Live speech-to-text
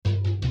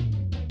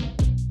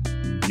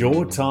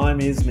Your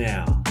time is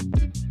now.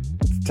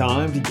 It's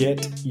time to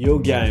get your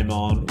game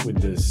on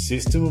with the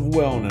system of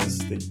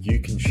wellness that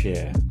you can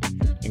share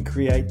and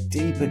create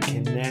deeper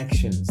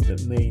connections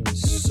that mean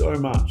so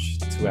much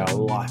to our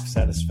life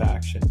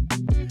satisfaction.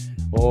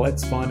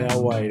 Let's find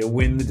our way to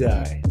win the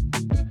day.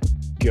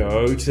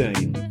 Go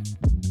team.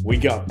 We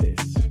got this.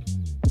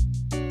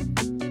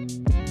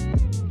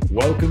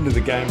 Welcome to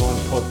the Game On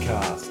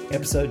podcast,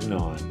 episode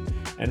 9.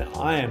 And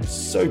I am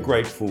so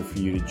grateful for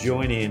you to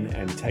join in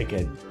and take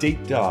a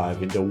deep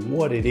dive into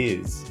what it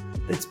is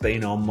that's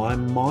been on my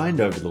mind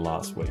over the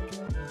last week.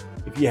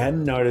 If you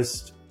hadn't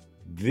noticed,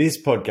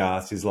 this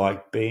podcast is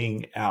like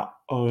being our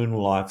own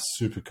life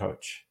super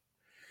coach.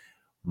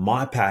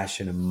 My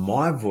passion and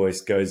my voice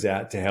goes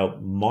out to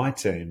help my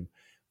team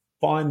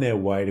find their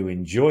way to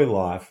enjoy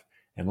life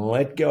and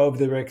let go of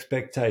their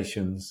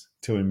expectations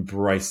to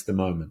embrace the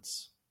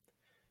moments.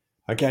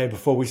 Okay,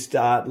 before we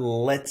start,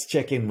 let's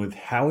check in with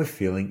how we're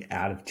feeling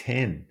out of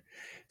 10.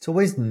 It's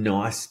always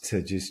nice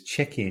to just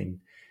check in,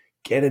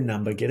 get a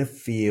number, get a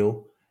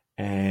feel,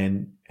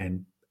 and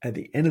at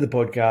the end of the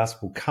podcast,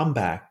 we'll come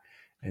back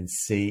and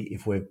see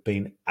if we've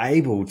been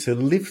able to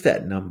lift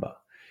that number.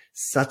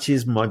 Such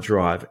is my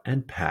drive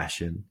and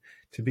passion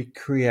to be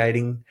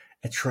creating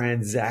a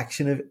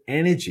transaction of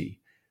energy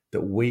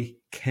that we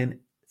can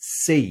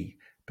see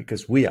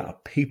because we are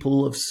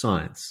people of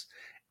science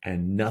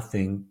and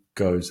nothing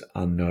goes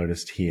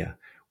unnoticed here.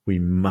 We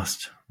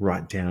must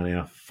write down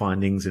our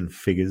findings and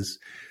figures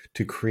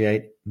to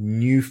create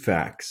new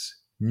facts,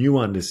 new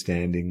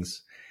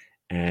understandings,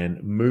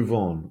 and move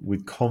on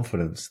with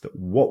confidence that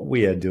what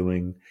we are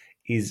doing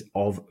is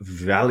of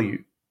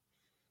value.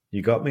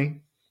 You got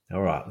me?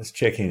 All right, let's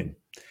check in.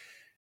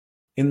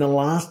 In the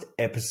last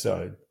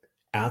episode,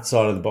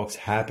 Outside of the Box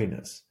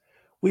Happiness,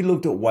 we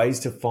looked at ways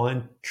to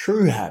find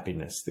true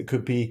happiness that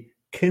could be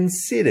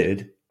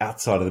considered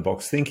outside of the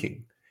box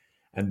thinking.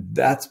 And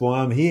that's why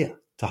I'm here,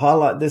 to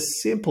highlight the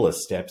simplest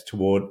steps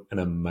toward an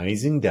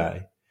amazing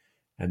day.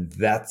 And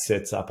that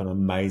sets up an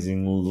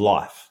amazing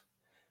life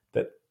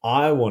that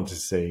I want to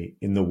see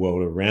in the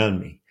world around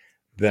me.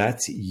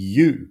 That's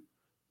you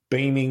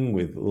beaming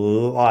with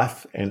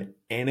life and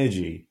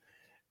energy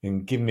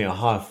and giving me a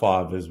high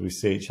five as we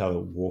see each other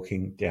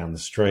walking down the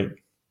street.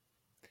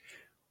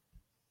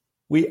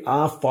 We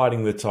are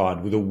fighting the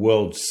tide with a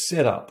world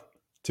set up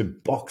to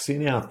box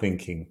in our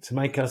thinking, to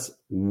make us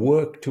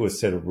work to a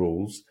set of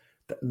rules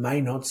that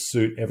may not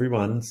suit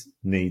everyone's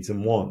needs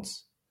and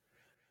wants.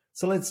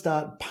 So let's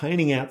start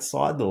painting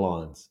outside the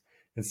lines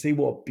and see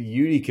what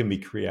beauty can be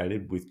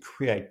created with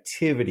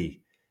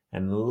creativity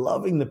and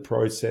loving the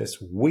process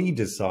we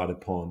decide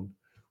upon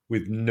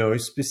with no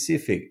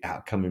specific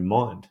outcome in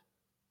mind.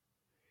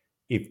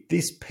 If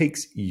this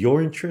piques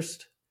your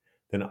interest,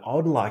 then I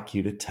would like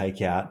you to take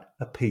out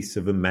a piece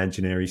of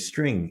imaginary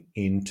string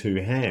in two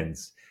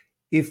hands,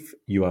 if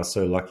you are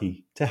so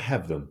lucky to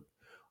have them.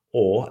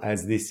 Or,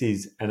 as this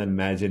is an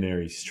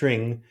imaginary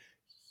string,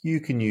 you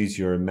can use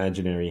your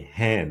imaginary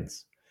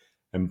hands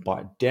and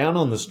bite down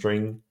on the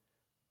string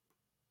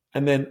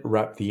and then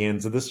wrap the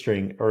ends of the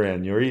string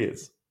around your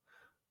ears.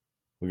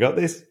 We got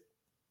this?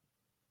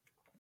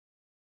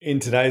 In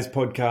today's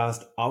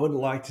podcast, I would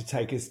like to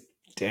take us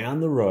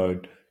down the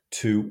road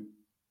to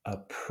a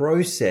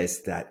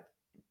process that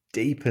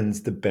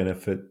deepens the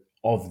benefit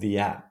of the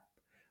app.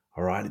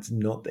 All right, it's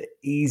not the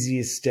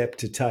easiest step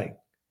to take.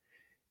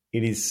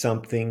 It is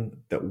something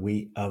that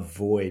we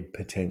avoid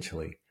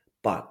potentially,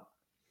 but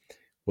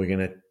we're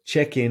going to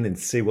check in and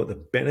see what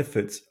the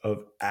benefits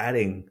of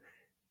adding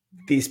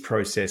this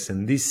process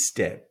and this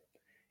step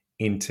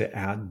into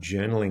our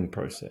journaling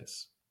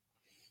process.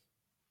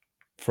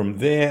 From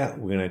there,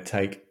 we're going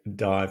to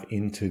dive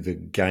into the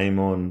Game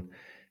On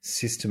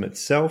system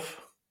itself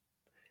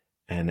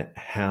and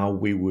how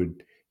we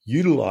would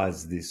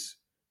utilize this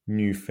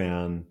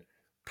newfound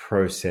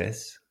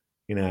process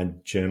in our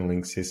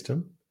journaling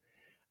system.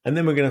 And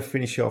then we're going to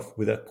finish off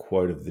with a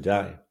quote of the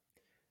day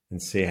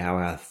and see how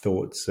our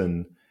thoughts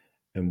and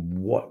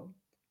what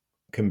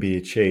can be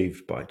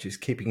achieved by just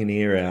keeping an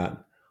ear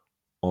out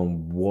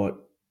on what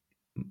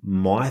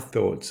my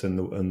thoughts and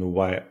the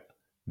way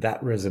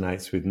that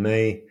resonates with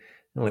me.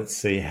 And let's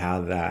see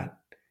how that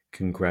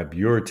can grab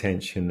your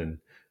attention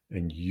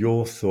and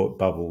your thought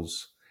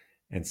bubbles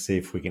and see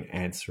if we can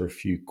answer a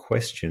few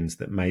questions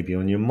that may be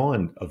on your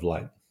mind of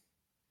late.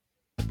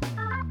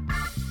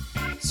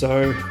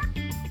 So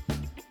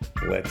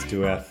let's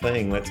do our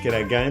thing. Let's get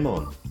our game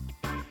on.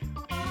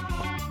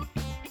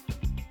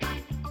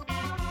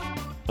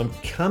 I'm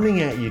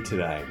coming at you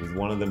today with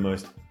one of the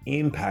most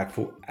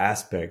impactful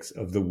aspects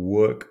of the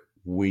work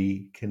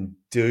we can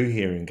do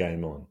here in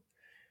Game On.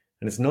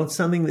 And it's not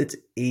something that's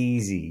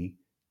easy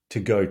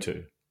to go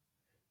to.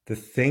 The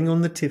thing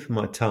on the tip of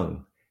my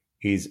tongue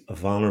is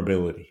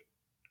vulnerability.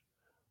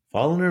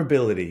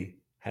 Vulnerability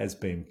has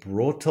been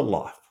brought to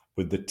life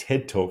with the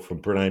TED Talk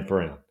from Brené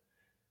Brown,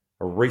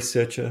 a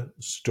researcher,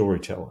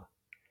 storyteller.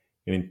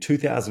 And in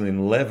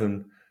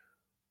 2011,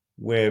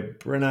 where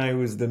Brené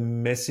was the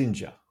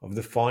messenger of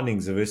the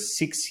findings of her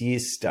 6-year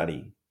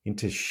study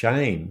into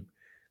shame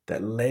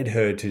that led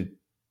her to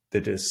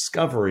the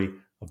discovery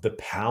of the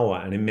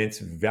power and immense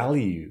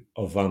value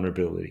of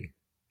vulnerability.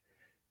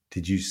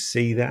 Did you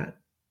see that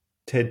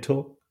TED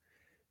Talk?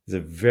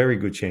 There's a very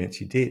good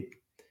chance you did.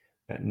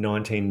 That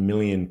 19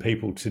 million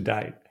people to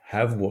date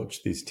have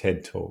watched this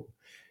TED Talk,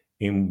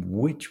 in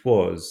which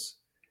was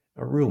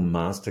a real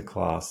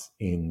masterclass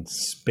in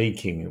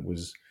speaking. It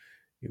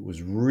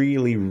was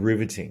really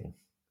riveting,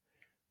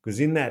 because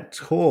in that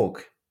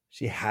talk,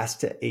 she has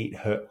to eat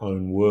her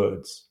own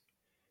words.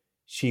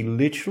 She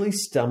literally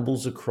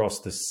stumbles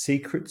across the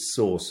secret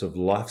source of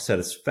life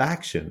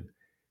satisfaction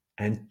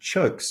and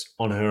chokes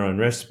on her own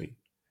recipe,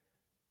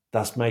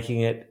 thus making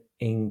it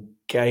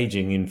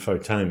engaging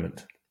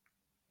infotainment.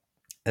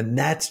 And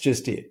that's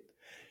just it.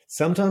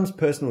 Sometimes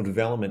personal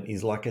development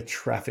is like a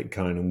traffic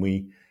cone, and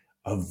we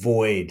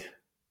avoid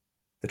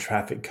the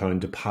traffic cone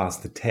to pass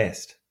the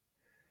test,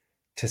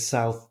 to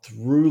sail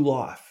through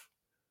life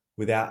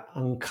without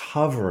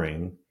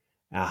uncovering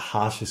our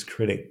harshest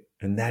critic,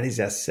 and that is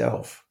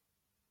ourself.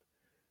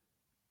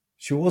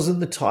 She wasn't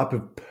the type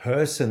of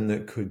person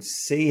that could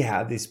see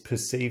how this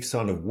perceived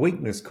sign of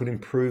weakness could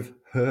improve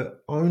her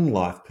own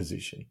life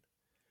position.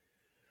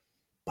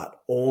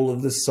 But all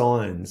of the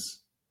signs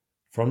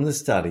from the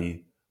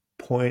study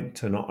point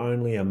to not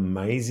only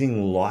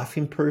amazing life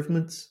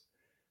improvements,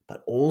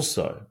 but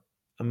also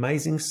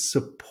amazing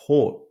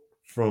support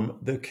from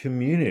the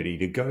community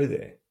to go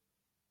there.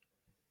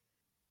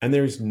 And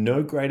there is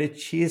no greater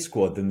cheer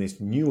squad than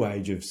this new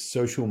age of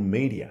social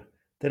media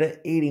that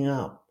are eating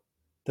up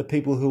the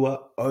people who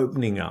are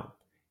opening up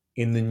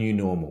in the new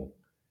normal,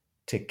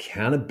 to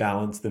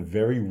counterbalance the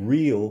very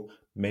real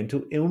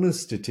mental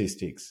illness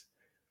statistics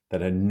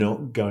that are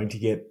not going to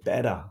get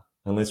better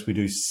unless we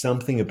do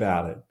something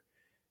about it.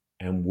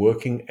 And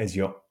working as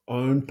your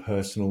own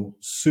personal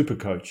super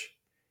coach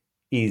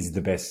is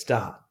the best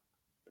start.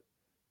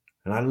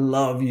 And I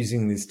love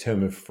using this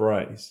term of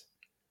phrase,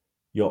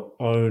 your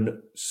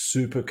own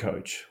super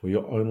coach, or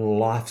your own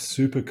life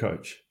super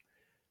coach,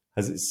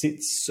 as it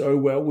sits so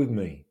well with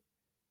me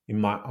in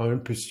my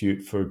own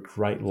pursuit for a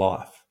great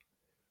life,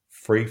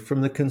 free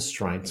from the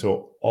constraints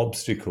or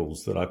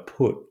obstacles that I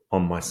put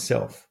on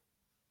myself.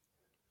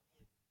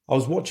 I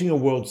was watching a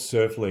World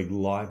Surf League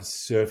live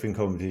surfing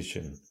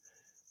competition,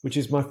 which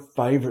is my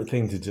favorite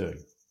thing to do.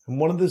 And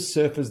one of the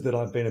surfers that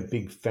I've been a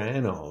big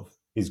fan of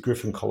is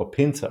Griffin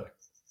Colapinto.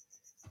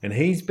 And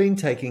he's been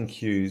taking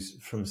cues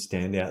from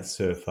standout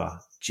surfer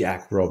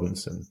Jack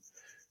Robinson,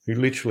 who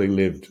literally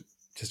lived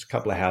just a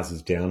couple of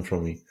houses down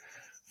from me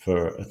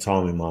for a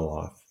time in my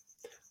life.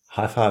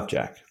 High five,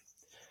 Jack.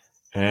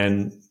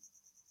 And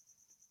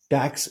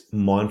Jack's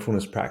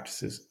mindfulness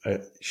practices are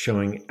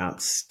showing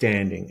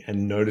outstanding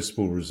and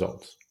noticeable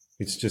results.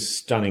 It's just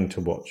stunning to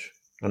watch,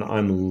 and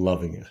I'm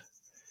loving it.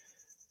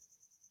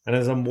 And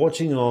as I'm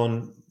watching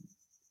on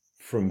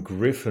from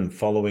Griffin,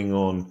 following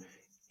on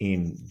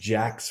in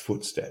Jack's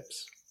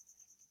footsteps,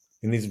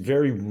 in this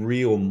very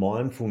real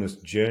mindfulness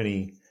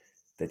journey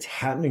that's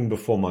happening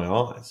before my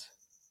eyes.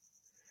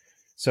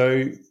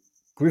 So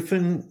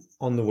Griffin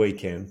on the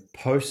weekend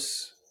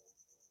posts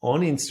on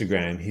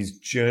Instagram his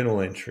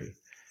journal entry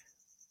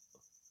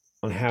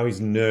on how his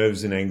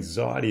nerves and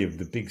anxiety of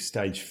the big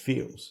stage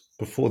feels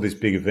before this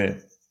big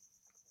event.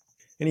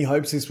 And he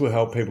hopes this will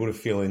help people to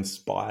feel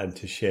inspired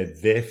to share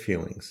their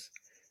feelings,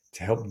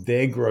 to help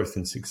their growth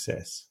and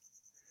success.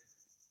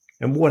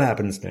 And what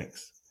happens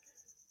next?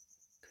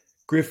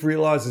 Griff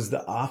realizes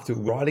that after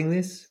writing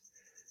this,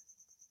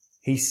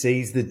 he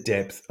sees the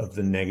depth of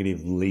the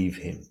negative leave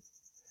him.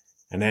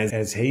 And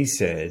as he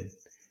said,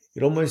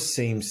 it almost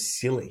seems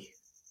silly.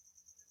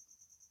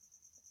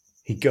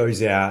 He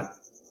goes out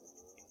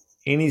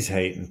in his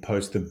heat and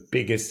posts the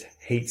biggest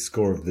heat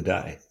score of the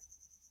day.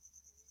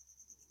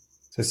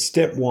 So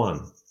step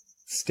one,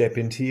 step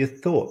into your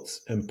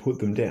thoughts and put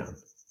them down.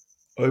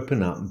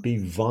 Open up and be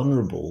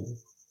vulnerable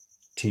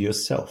to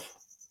yourself.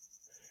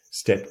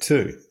 Step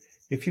two,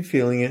 if you're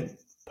feeling it,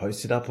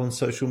 post it up on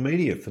social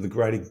media for the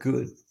greater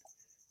good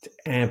to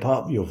amp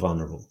up your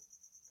vulnerable.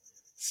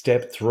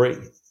 Step three,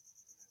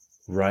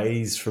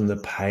 raise from the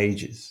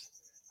pages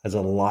as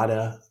a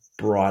lighter,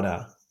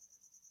 brighter,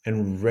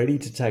 and ready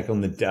to take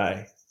on the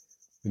day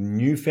with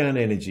newfound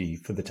energy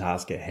for the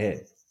task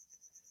ahead.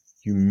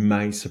 You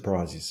may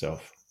surprise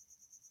yourself.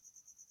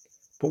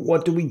 But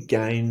what do we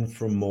gain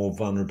from more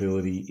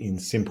vulnerability in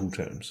simple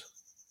terms?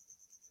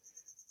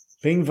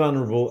 Being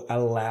vulnerable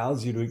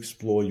allows you to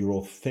explore your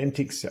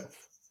authentic self,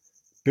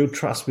 build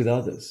trust with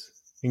others,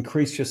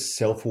 increase your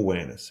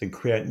self-awareness, and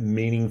create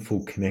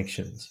meaningful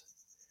connections.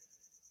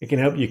 It can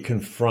help you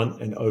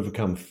confront and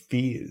overcome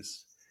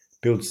fears,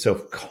 build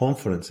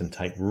self-confidence, and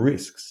take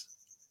risks.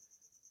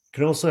 It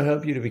can also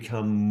help you to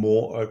become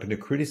more open to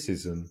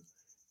criticism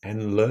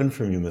and learn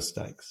from your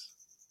mistakes.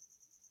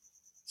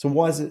 So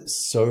why is it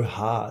so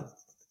hard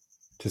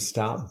to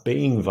start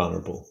being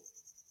vulnerable?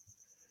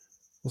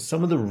 Well,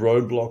 some of the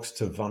roadblocks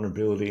to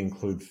vulnerability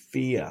include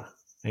fear,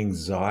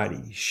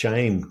 anxiety,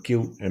 shame,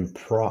 guilt, and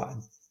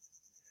pride.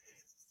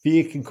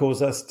 Fear can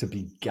cause us to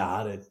be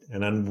guarded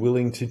and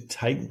unwilling to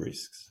take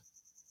risks.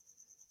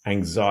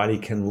 Anxiety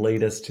can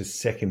lead us to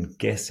second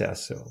guess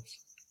ourselves.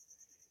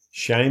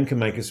 Shame can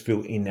make us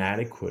feel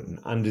inadequate and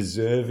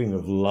undeserving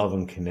of love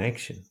and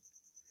connection.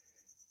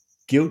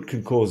 Guilt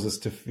can cause us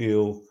to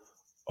feel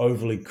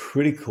overly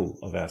critical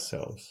of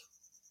ourselves.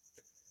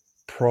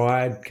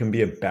 Pride can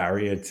be a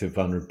barrier to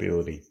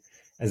vulnerability,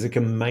 as it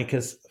can make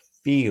us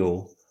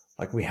feel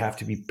like we have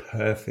to be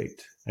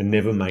perfect and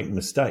never make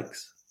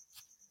mistakes.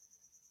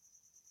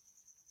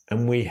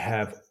 And we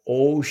have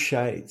all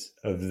shades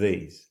of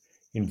these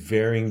in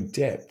varying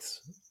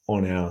depths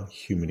on our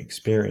human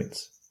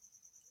experience.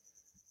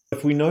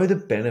 If we know the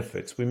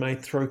benefits, we may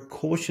throw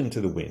caution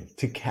to the wind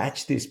to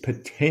catch this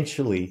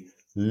potentially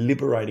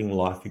liberating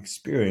life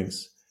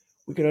experience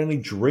we could only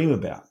dream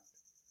about.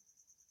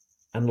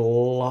 And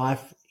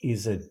life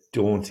is a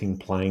daunting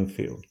playing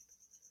field.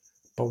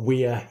 But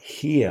we are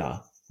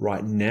here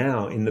right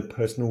now in the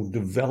personal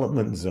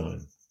development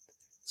zone.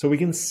 So we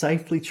can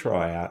safely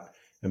try out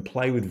and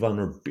play with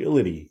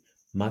vulnerability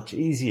much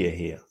easier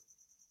here.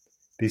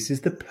 This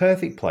is the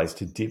perfect place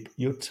to dip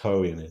your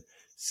toe in and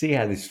see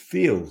how this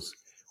feels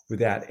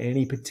without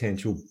any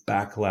potential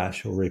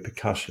backlash or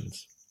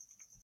repercussions.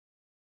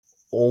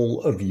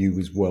 All of you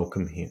is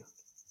welcome here.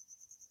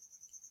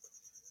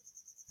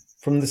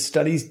 From the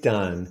studies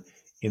done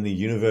in the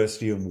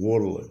University of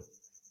Waterloo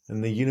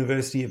and the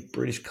University of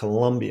British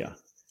Columbia,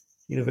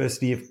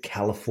 University of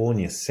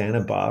California,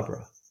 Santa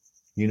Barbara,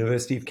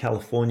 University of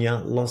California,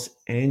 Los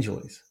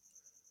Angeles,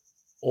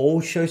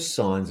 all show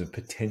signs of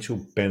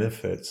potential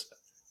benefits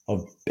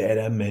of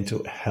better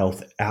mental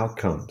health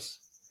outcomes,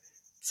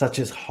 such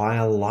as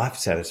higher life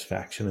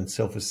satisfaction and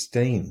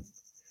self-esteem,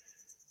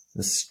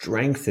 the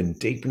strength and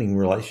deepening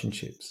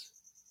relationships.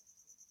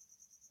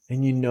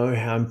 And you know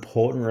how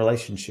important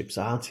relationships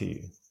are to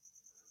you.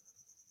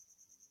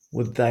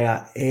 Well, they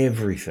are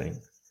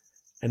everything,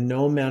 and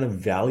no amount of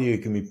value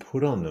can be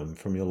put on them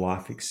from your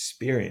life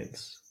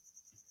experience.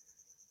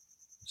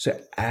 So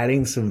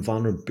adding some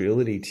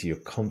vulnerability to your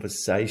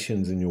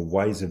conversations and your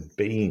ways of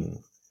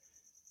being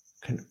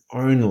can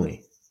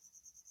only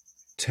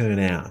turn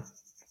out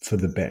for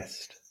the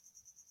best.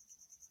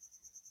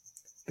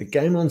 The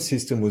Game On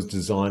system was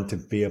designed to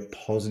be a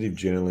positive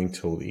journaling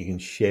tool that you can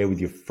share with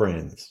your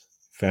friends,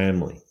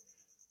 family,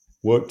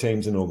 work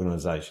teams, and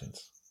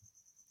organizations.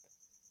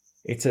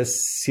 It's a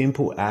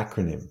simple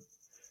acronym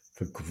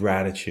for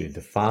gratitude,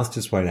 the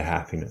fastest way to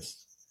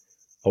happiness;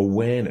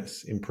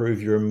 awareness,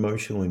 improve your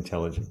emotional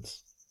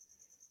intelligence;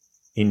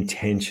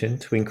 intention,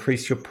 to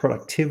increase your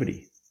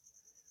productivity;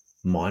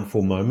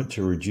 mindful moment,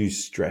 to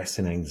reduce stress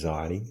and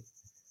anxiety;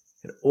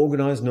 and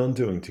organized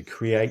non-doing, to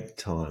create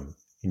time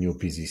in your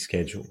busy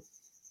schedule.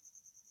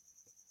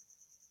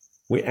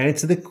 We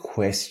answer the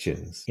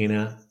questions in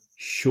a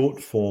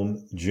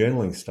short-form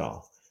journaling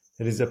style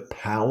that is a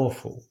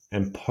powerful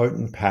and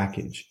potent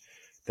package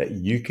that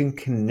you can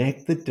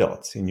connect the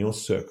dots in your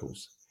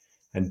circles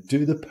and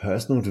do the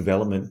personal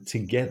development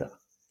together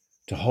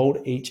to hold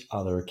each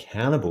other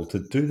accountable to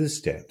do the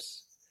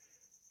steps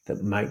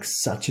that make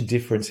such a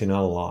difference in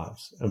our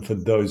lives and for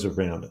those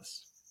around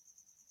us.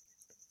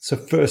 So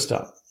first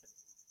up,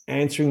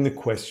 answering the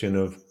question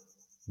of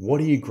what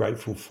are you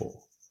grateful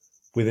for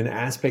with an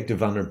aspect of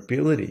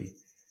vulnerability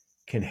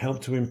can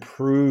help to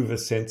improve a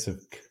sense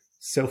of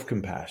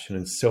self-compassion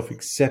and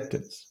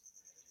self-acceptance.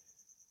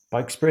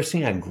 By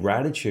expressing our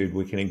gratitude,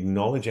 we can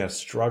acknowledge our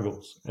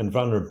struggles and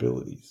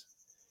vulnerabilities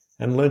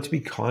and learn to be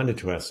kinder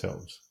to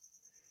ourselves.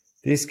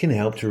 This can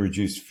help to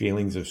reduce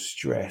feelings of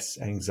stress,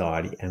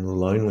 anxiety, and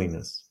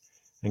loneliness,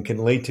 and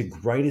can lead to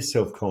greater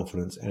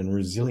self-confidence and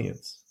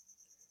resilience.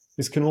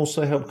 This can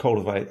also help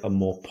cultivate a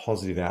more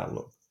positive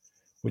outlook,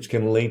 which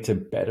can lead to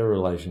better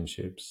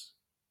relationships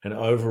and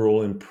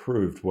overall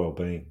improved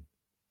well-being.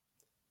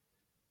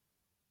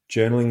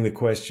 Journaling the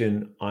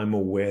question, I'm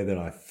aware that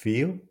I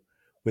feel,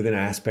 with an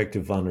aspect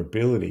of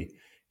vulnerability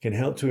can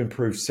help to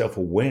improve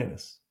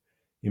self-awareness,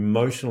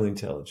 emotional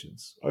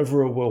intelligence,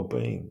 overall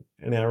well-being,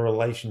 and our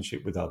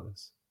relationship with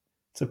others.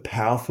 It's a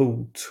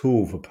powerful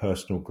tool for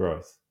personal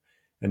growth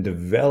and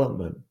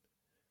development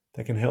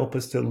that can help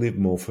us to live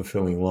more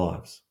fulfilling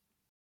lives.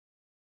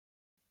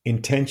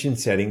 Intention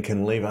setting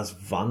can leave us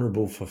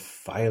vulnerable for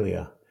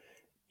failure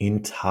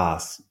in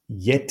tasks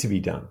yet to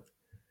be done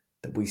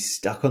that we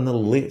stuck on the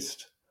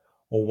list,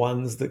 or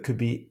ones that could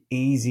be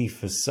easy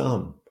for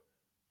some,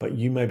 but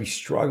you may be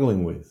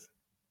struggling with.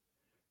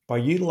 By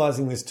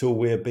utilizing this tool,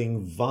 we are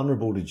being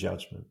vulnerable to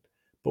judgment,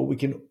 but we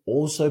can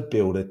also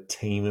build a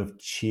team of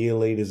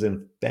cheerleaders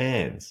and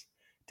fans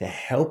to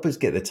help us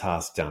get the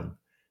task done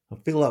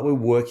and feel like we're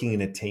working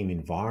in a team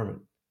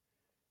environment.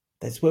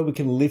 That's where we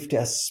can lift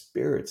our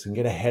spirits and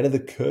get ahead of the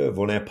curve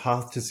on our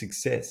path to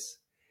success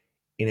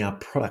in our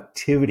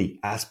productivity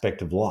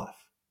aspect of life.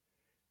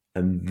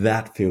 And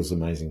that feels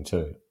amazing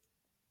too.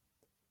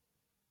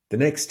 The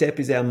next step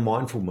is our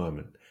mindful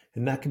moment,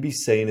 and that can be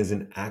seen as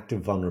an act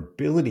of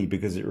vulnerability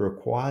because it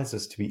requires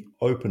us to be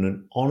open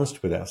and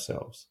honest with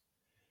ourselves.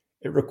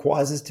 It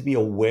requires us to be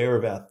aware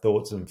of our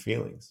thoughts and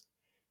feelings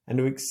and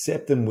to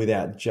accept them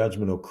without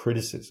judgment or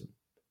criticism.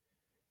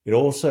 It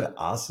also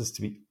asks us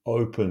to be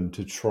open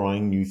to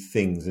trying new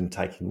things and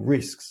taking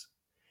risks,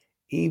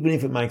 even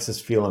if it makes us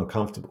feel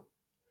uncomfortable.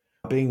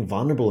 Being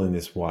vulnerable in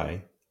this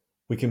way,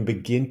 we can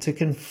begin to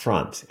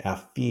confront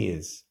our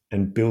fears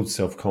and build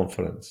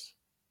self-confidence.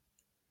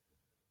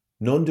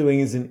 Non-doing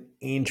is an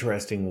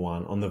interesting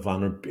one on the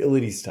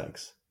vulnerability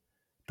stakes,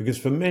 because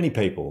for many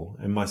people,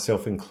 and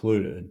myself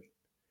included,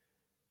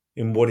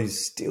 in what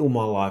is still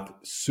my life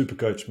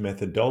supercoach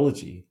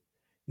methodology,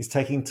 is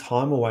taking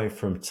time away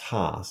from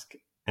task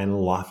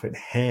and life at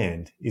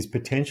hand is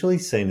potentially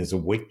seen as a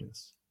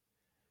weakness.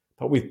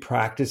 But with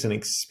practice and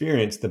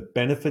experience, the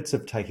benefits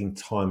of taking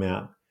time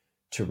out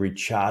to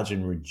recharge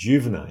and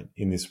rejuvenate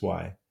in this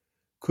way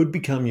could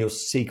become your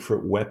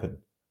secret weapon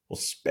or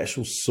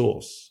special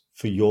sauce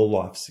for your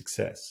life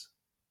success.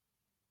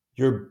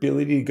 Your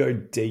ability to go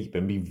deep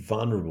and be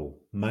vulnerable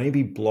may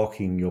be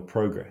blocking your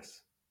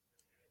progress.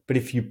 But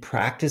if you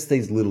practice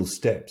these little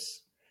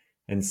steps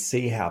and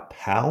see how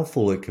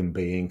powerful it can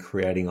be in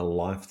creating a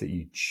life that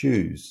you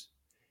choose,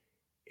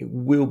 it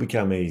will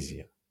become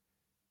easier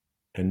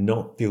and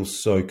not feel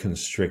so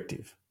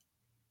constrictive.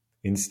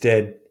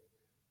 Instead,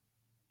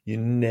 you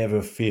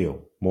never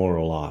feel more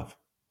alive.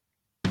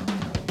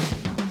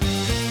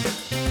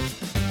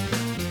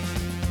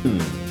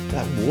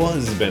 That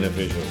was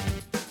beneficial.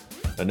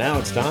 But now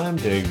it's time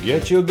to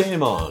get your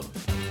game on.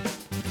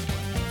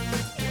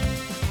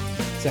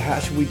 So how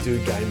should we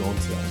do game on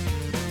today?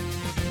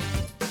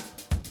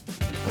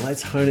 And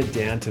let's hone it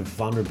down to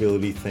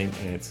vulnerability themed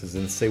answers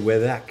and see where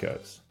that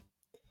goes.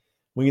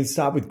 We can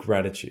start with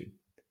gratitude.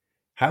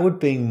 How would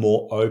being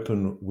more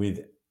open with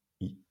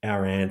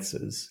our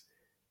answers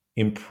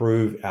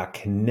improve our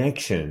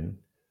connection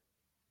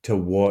to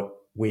what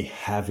we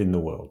have in the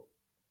world?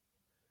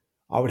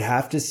 I would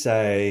have to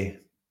say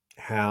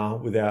how,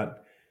 without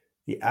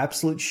the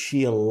absolute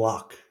sheer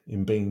luck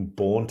in being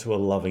born to a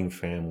loving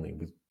family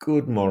with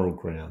good moral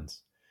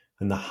grounds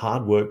and the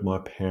hard work my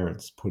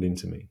parents put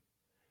into me,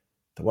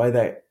 the way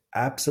they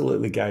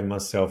absolutely gave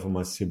myself and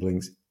my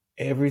siblings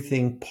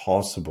everything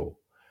possible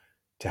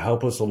to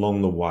help us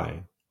along the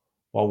way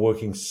while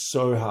working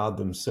so hard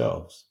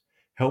themselves,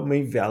 helped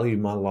me value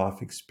my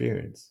life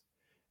experience.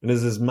 And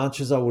as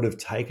much as I would have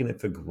taken it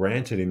for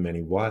granted in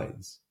many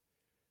ways,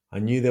 I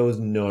knew there was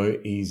no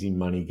easy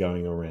money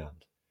going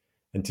around,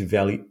 and to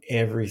value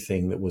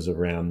everything that was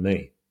around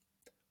me,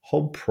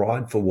 hold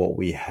pride for what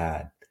we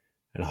had,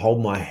 and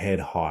hold my head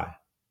high.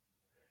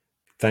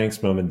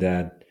 Thanks, Mum and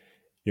Dad.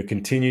 Your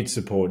continued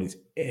support is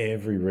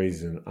every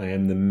reason I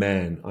am the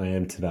man I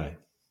am today.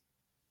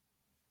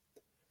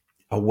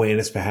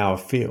 Awareness for how I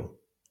feel.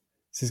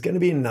 This is going to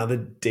be another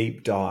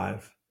deep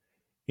dive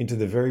into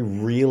the very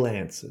real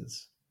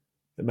answers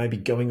that may be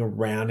going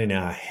around in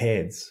our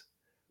heads,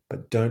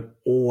 but don't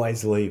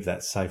always leave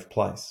that safe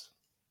place.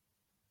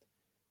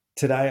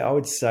 Today, I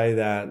would say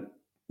that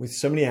with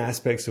so many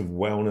aspects of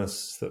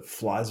wellness that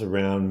flies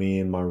around me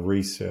in my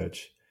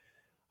research,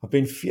 I've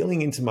been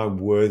feeling into my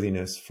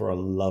worthiness for a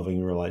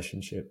loving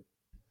relationship.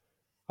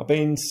 I've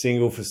been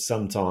single for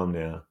some time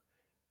now,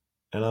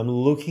 and I'm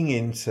looking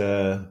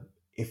into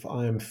if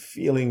I am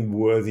feeling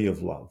worthy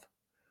of love,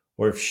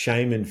 or if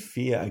shame and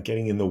fear are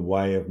getting in the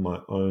way of my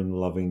own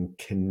loving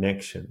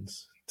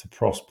connections to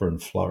prosper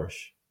and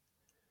flourish.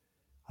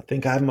 I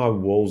think I have my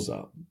walls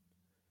up.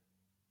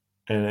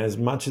 And as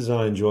much as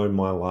I enjoy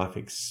my life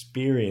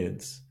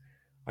experience,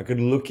 I could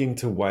look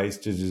into ways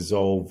to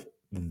dissolve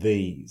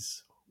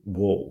these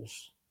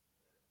walls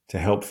to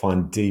help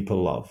find deeper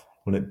love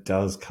when it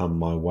does come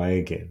my way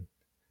again.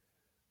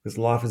 Because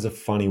life is a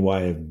funny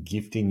way of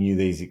gifting you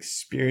these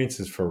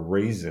experiences for a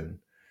reason,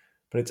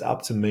 but it's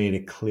up to me to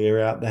clear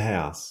out the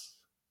house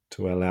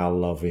to allow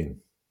love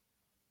in.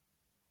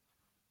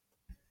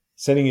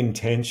 Setting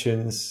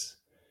intentions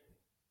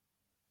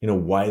in a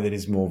way that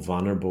is more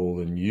vulnerable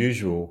than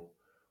usual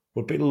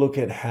would be to look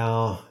at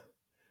how,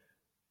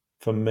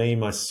 for me,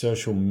 my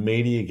social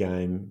media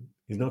game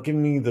is not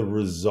giving me the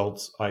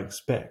results I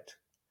expect.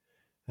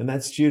 And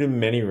that's due to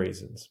many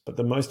reasons, but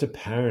the most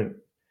apparent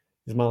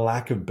is my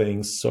lack of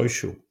being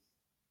social.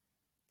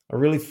 I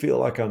really feel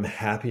like I'm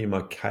happy in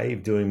my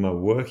cave doing my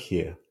work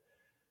here.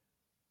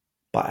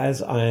 But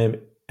as I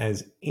am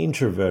as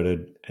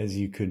introverted as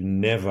you could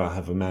never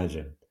have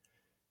imagined,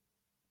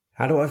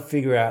 how do I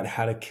figure out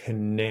how to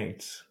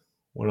connect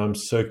when I'm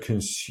so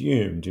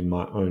consumed in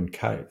my own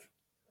cave?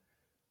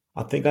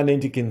 I think I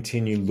need to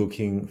continue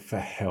looking for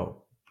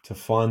help to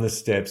find the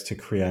steps to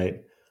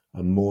create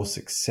a more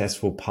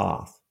successful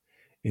path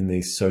in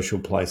these social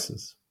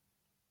places.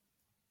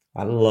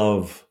 I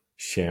love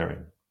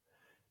sharing,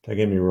 don't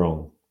get me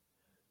wrong,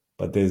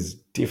 but there's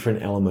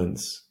different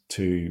elements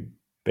to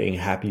being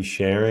happy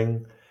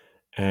sharing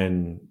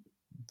and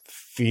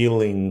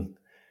feeling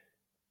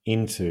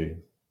into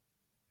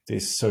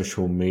this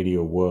social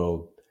media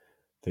world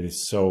that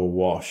is so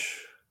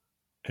awash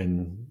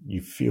and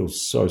you feel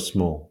so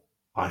small.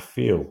 I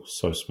feel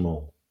so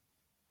small.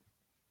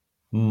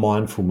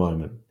 Mindful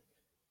moment.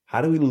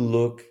 How do we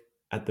look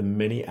at the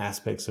many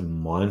aspects of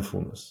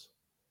mindfulness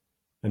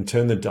and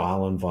turn the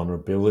dial on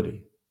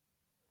vulnerability?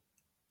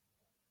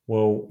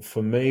 Well,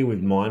 for me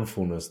with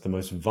mindfulness, the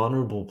most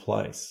vulnerable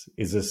place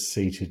is a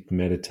seated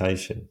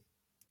meditation.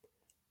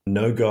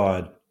 No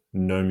guide,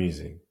 no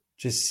music.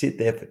 Just sit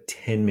there for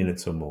 10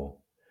 minutes or more.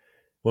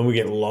 When we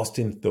get lost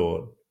in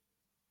thought,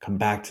 come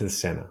back to the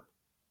center,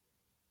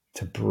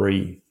 to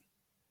breathe.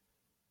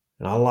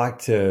 And I like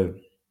to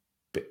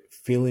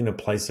feel in a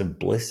place of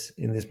bliss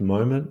in this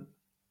moment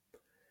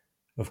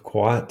of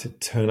quiet, to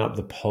turn up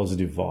the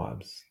positive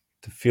vibes,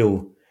 to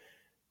feel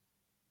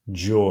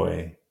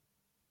joy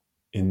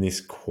in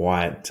this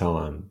quiet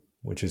time,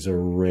 which is a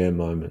rare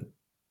moment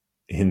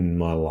in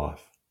my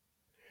life.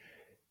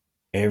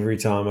 Every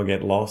time I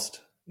get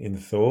lost in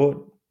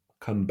thought,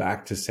 come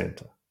back to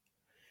center.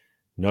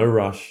 No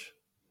rush,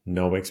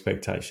 no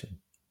expectation,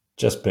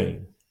 just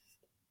being.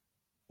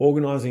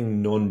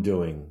 Organizing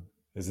non-doing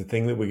is the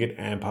thing that we could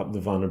amp up the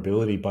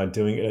vulnerability by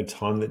doing it at a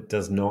time that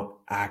does not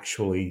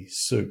actually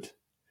suit.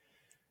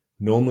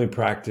 Normally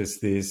practice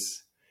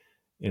this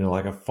in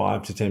like a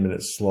 5 to 10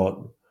 minute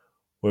slot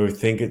where we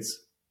think it's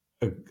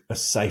a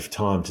safe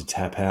time to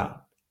tap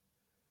out.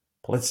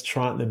 But let's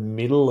try it in the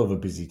middle of a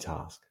busy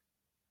task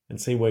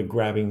and see where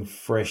grabbing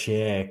fresh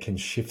air can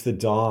shift the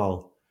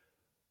dial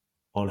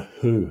on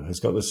who has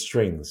got the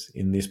strings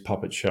in this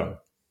puppet show.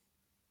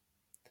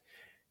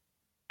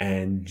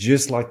 And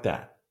just like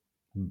that,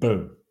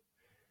 boom.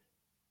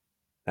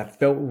 That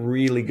felt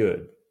really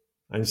good.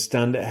 I'm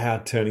stunned at how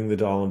turning the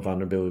dial on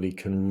vulnerability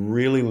can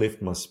really lift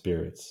my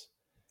spirits.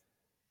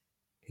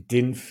 It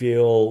didn't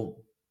feel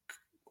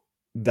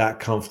that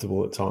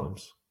comfortable at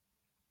times,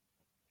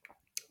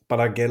 but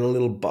I get a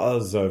little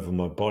buzz over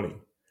my body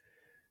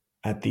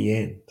at the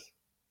end.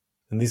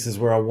 And this is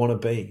where I want to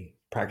be,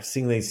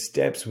 practicing these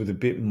steps with a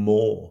bit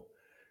more.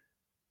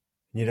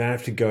 You don't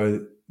have to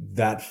go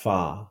that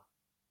far.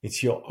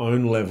 It's your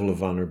own level of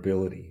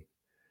vulnerability.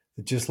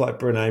 Just like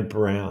Brené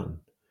Brown,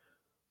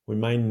 we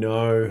may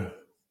know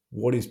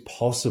what is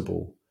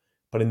possible,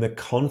 but in the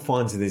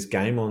confines of this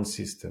Game On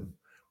system,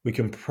 we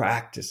can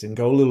practice and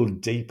go a little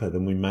deeper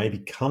than we may be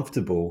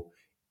comfortable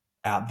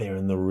out there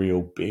in the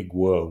real big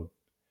world,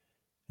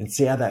 and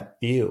see how that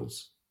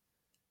feels.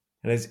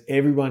 And as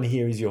everyone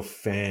here is your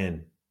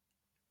fan,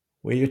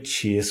 we're your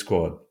cheer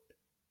squad,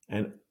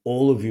 and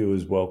all of you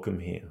is welcome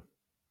here.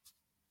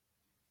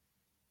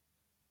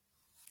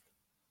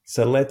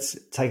 So let's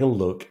take a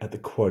look at the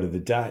quote of the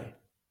day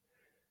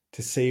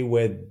to see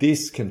where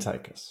this can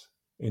take us,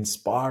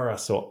 inspire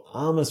us, or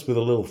arm us with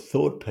a little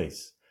thought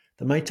piece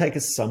that may take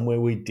us somewhere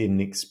we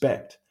didn't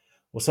expect,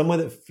 or somewhere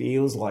that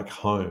feels like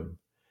home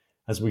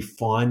as we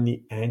find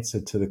the answer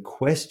to the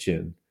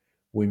question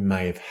we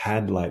may have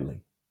had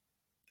lately.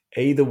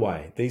 Either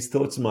way, these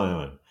thoughts are my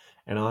own,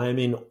 and I am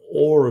in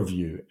awe of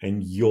you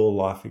and your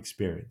life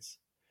experience.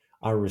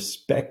 I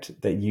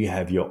respect that you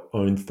have your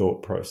own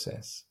thought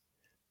process.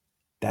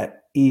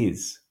 That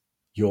is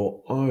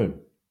your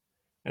own.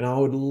 And I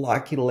would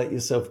like you to let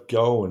yourself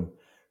go and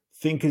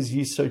think as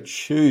you so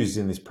choose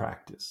in this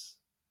practice,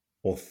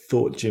 or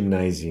thought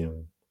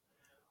gymnasium,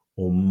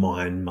 or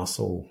mind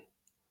muscle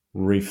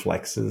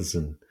reflexes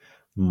and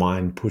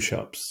mind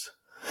push-ups.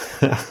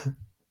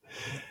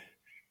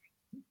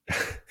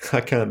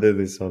 I can't do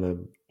this on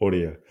an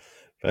audio,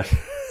 but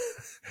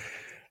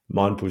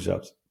mind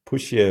push-ups.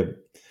 Push your,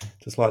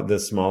 just like the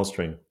smile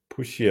string,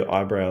 push your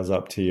eyebrows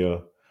up to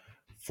your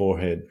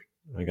forehead.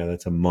 Okay,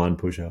 that's a mind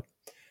push-up.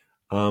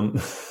 All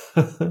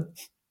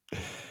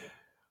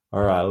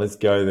right, let's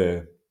go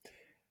there.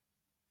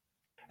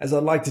 As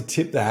I'd like to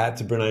tip the hat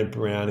to Brené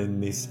Brown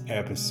in this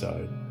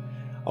episode,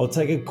 I'll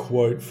take a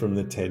quote from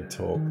the TED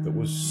Talk that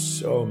was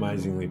so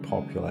amazingly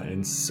popular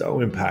and so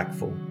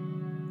impactful.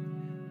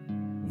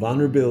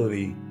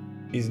 Vulnerability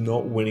is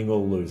not winning or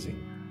losing.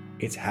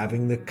 It's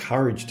having the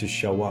courage to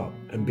show up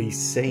and be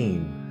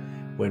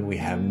seen when we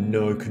have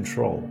no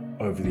control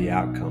over the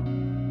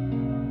outcome.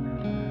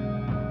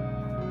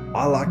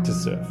 I like to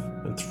surf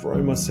and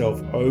throw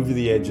myself over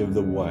the edge of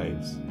the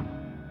waves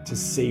to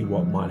see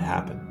what might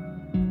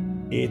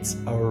happen. It's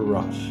a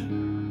rush.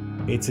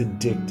 It's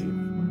addictive.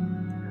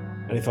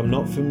 And if I'm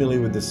not familiar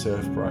with the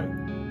surf break,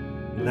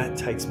 then that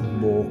takes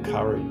more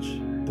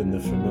courage than the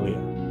familiar.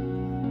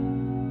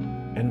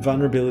 And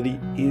vulnerability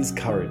is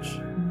courage.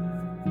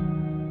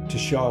 To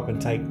show up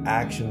and take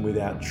action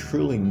without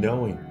truly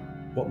knowing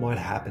what might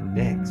happen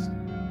next.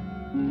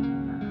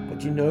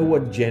 But you know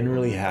what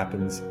generally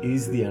happens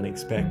is the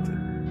unexpected.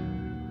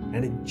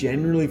 And it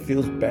generally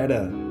feels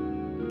better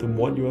than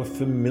what you are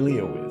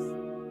familiar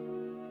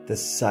with. The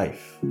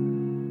safe,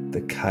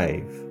 the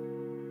cave,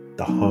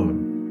 the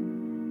home.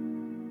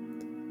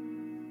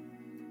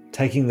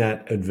 Taking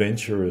that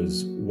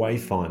adventurer's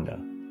wayfinder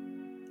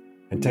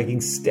and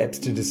taking steps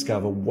to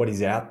discover what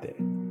is out there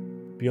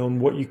beyond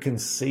what you can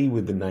see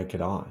with the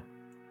naked eye.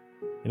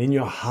 And in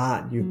your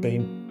heart, you've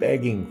been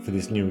begging for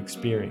this new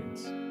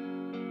experience.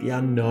 The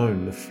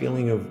unknown, the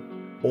feeling of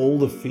all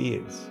the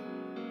fears,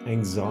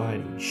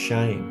 anxiety,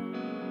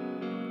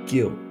 shame,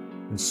 guilt,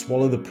 and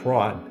swallow the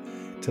pride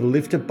to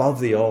lift above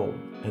the old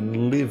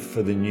and live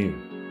for the new.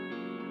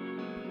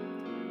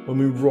 When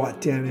we write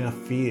down our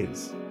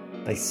fears,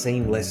 they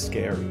seem less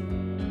scary.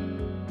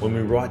 When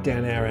we write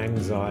down our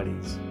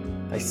anxieties,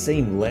 they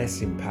seem less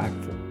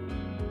impactful.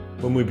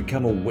 When we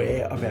become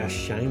aware of our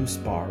shame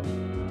spiral,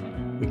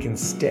 we can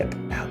step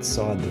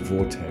outside the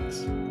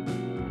vortex.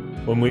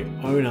 When we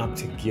own up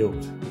to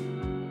guilt,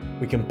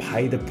 we can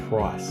pay the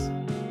price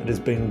that has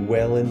been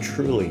well and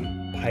truly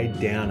paid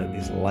down at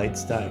this late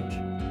stage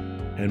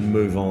and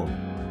move on.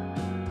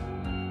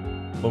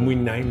 When we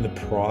name the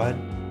pride,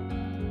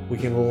 we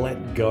can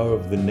let go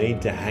of the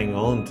need to hang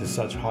on to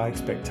such high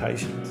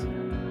expectations.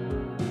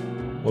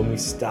 When we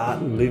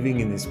start living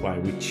in this way,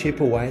 we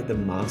chip away at the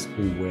mask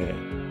we wear,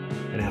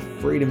 and our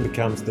freedom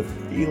becomes the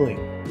feeling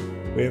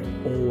we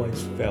have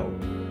always felt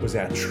was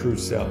our true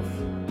self.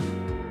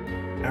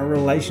 Our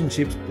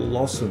relationships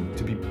blossom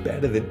to be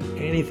better than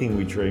anything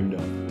we dreamed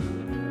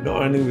of,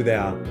 not only with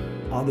our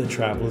other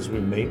travelers we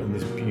meet on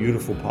this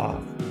beautiful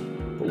path,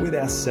 but with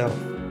ourselves,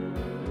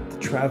 the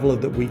traveler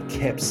that we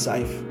kept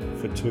safe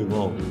for too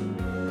long.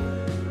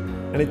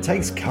 And it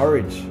takes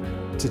courage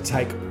to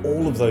take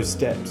all of those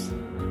steps.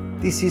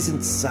 This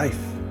isn't safe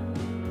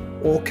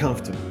or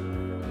comfortable,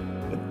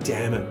 but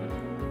damn it,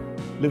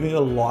 living a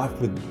life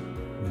with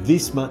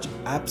this much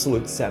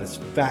absolute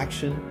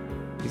satisfaction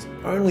is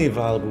only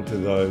available to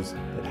those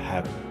that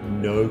have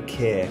no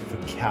care for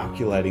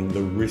calculating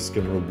the risk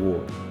and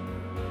reward.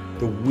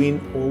 The win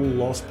or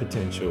loss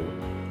potential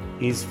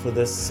is for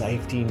the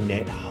safety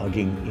net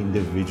hugging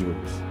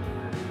individuals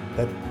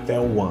that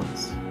fell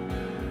once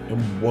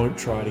and won't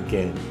try it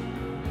again.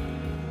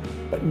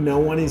 But no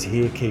one is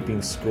here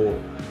keeping score.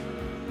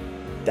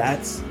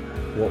 That's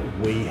what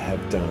we have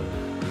done.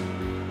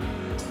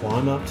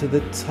 Climb up to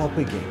the top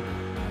again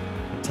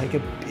and take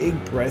a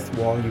big breath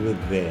while you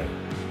are there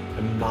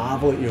and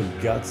marvel at your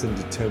guts and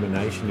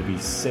determination to be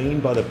seen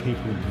by the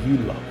people you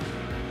love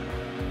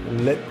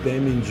and let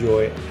them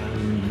enjoy our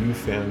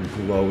newfound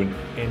glow and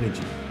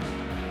energy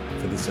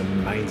for this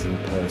amazing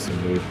person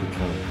we have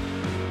become.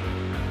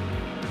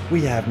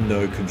 We have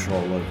no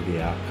control over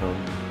the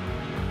outcome,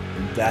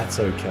 and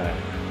that's okay.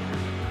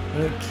 I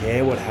don't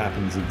care what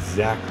happens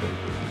exactly.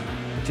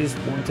 I just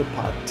want to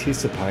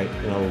participate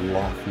in a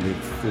life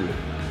lived fully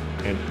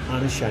and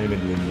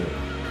unashamedly me.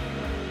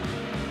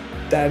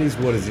 That is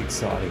what is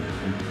exciting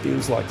and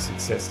feels like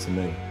success to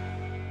me.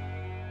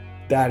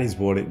 That is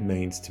what it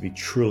means to be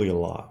truly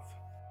alive.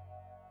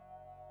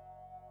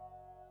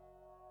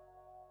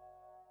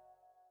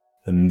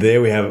 And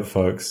there we have it,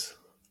 folks.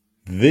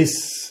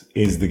 This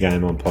is the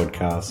Game On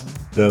podcast,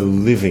 the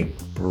living,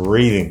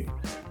 breathing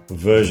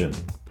version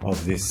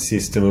of this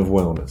system of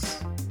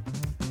wellness.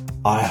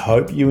 I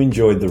hope you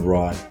enjoyed the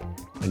ride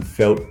and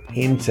felt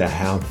into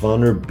how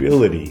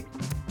vulnerability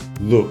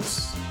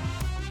looks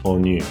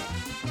on you.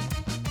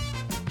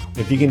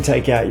 If you can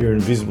take out your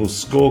invisible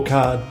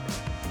scorecard,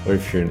 or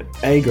if you're an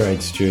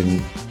A-grade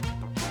student,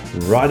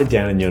 write it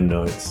down in your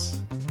notes,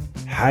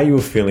 how you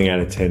were feeling out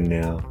of 10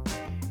 now.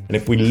 And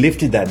if we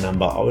lifted that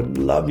number, I would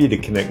love you to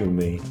connect with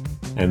me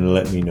and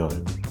let me know.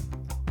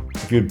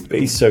 If you'd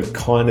be so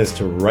kind as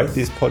to rate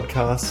this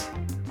podcast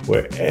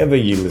wherever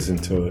you listen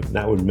to it,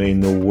 that would mean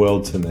the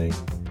world to me.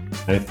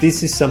 And if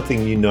this is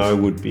something you know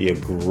would be a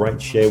great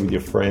share with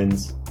your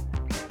friends,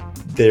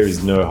 there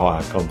is no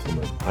higher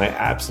compliment. I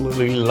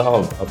absolutely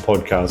love a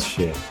podcast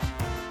share.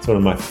 It's one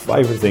of my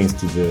favorite things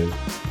to do.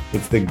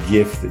 It's the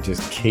gift that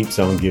just keeps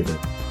on giving.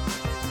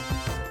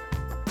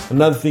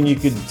 Another thing you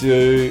could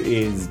do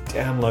is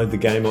download the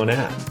Game On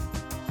app.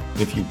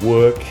 If you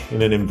work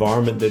in an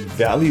environment that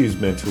values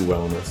mental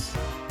wellness,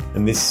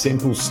 and this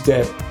simple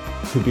step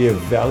could be of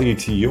value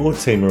to your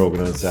team or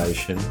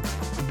organization,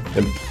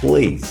 then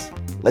please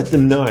let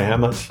them know how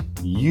much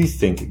you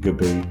think it could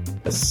be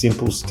a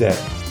simple step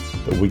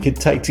that we could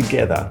take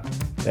together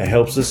that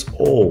helps us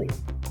all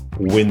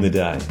win the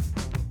day.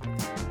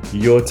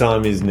 Your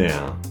time is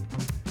now.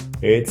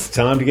 It's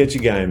time to get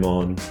your game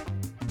on.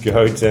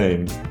 Go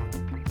team.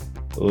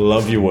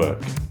 Love your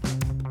work.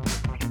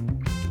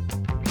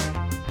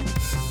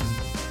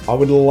 I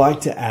would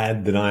like to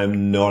add that I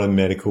am not a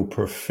medical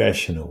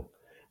professional,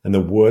 and the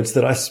words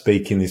that I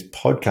speak in this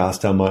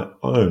podcast are my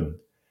own,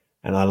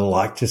 and I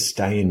like to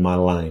stay in my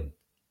lane.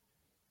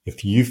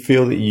 If you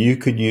feel that you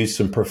could use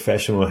some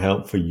professional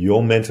help for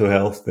your mental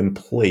health, then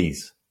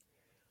please,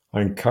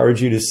 I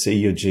encourage you to see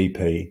your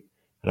GP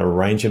and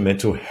arrange a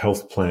mental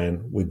health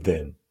plan with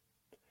them.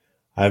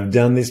 I have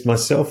done this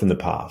myself in the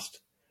past,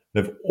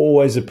 and have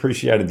always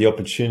appreciated the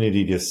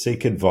opportunity to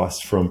seek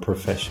advice from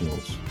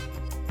professionals.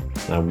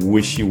 And I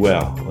wish you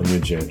well on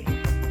your journey.